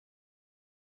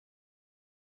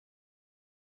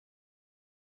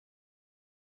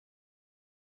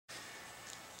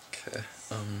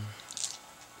Um,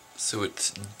 so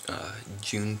it's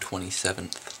June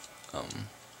 27th.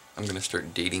 I'm gonna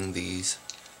start dating these.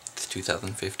 It's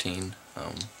 2015.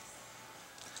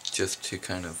 Just to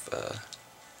kind of,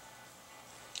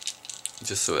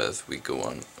 just so as we go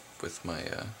on with my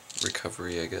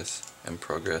recovery, I guess, and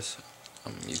progress,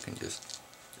 you can just,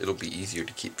 it'll be easier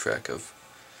to keep track of.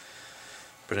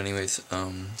 But anyways,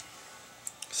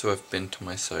 so I've been to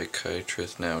my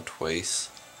psychiatrist now twice,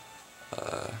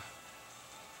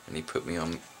 and he put me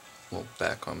on, well,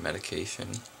 back on medication.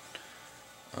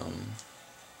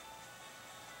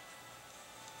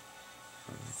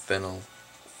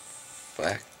 Venlafaxine?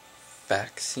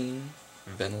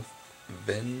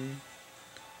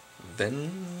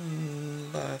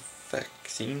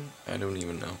 I don't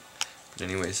even know. But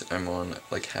anyways, I'm on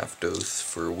like half dose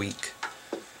for a week,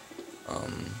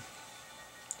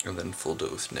 and then full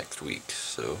dose next week,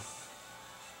 so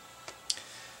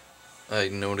I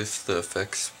noticed the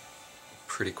effects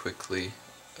pretty quickly.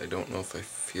 I don't know if I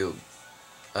feel,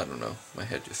 I don't know, my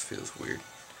head just feels weird.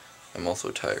 I'm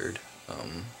also tired.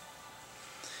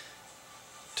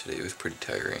 Today was pretty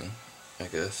tiring, I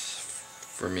guess,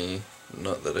 for me.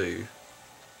 Not that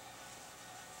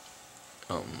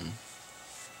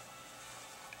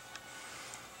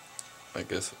I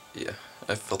guess, yeah,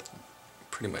 I felt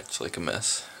pretty much like a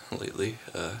mess lately.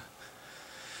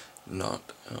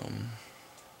 Not,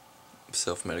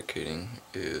 self-medicating,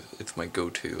 it's my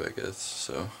go-to, I guess,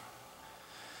 so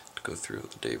to go through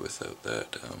the day without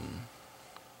that,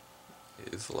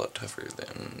 is a lot tougher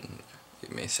than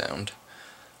it may sound.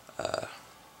 Other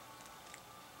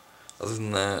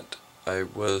than that, I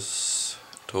was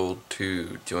told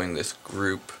to join this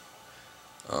group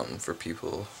for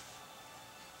people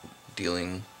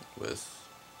dealing with,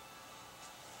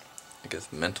 I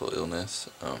guess, mental illness,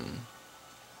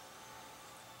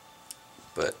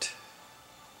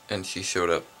 and she showed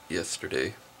up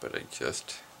yesterday, but I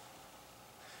just,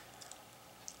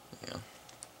 you know,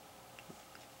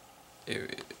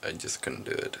 I just couldn't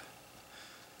do it.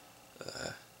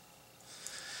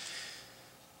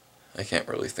 I can't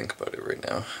really think about it right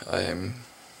now. I'm,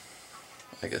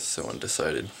 I guess, so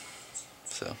undecided,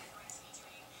 so,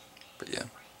 but yeah.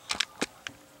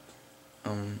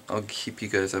 I'll keep you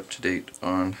guys up to date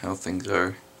on how things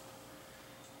are.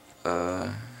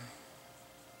 I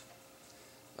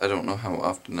don't know how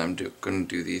often I'm gonna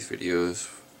do these videos.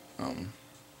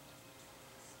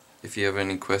 If you have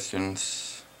any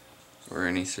questions or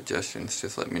any suggestions,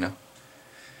 just let me know.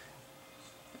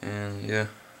 And yeah.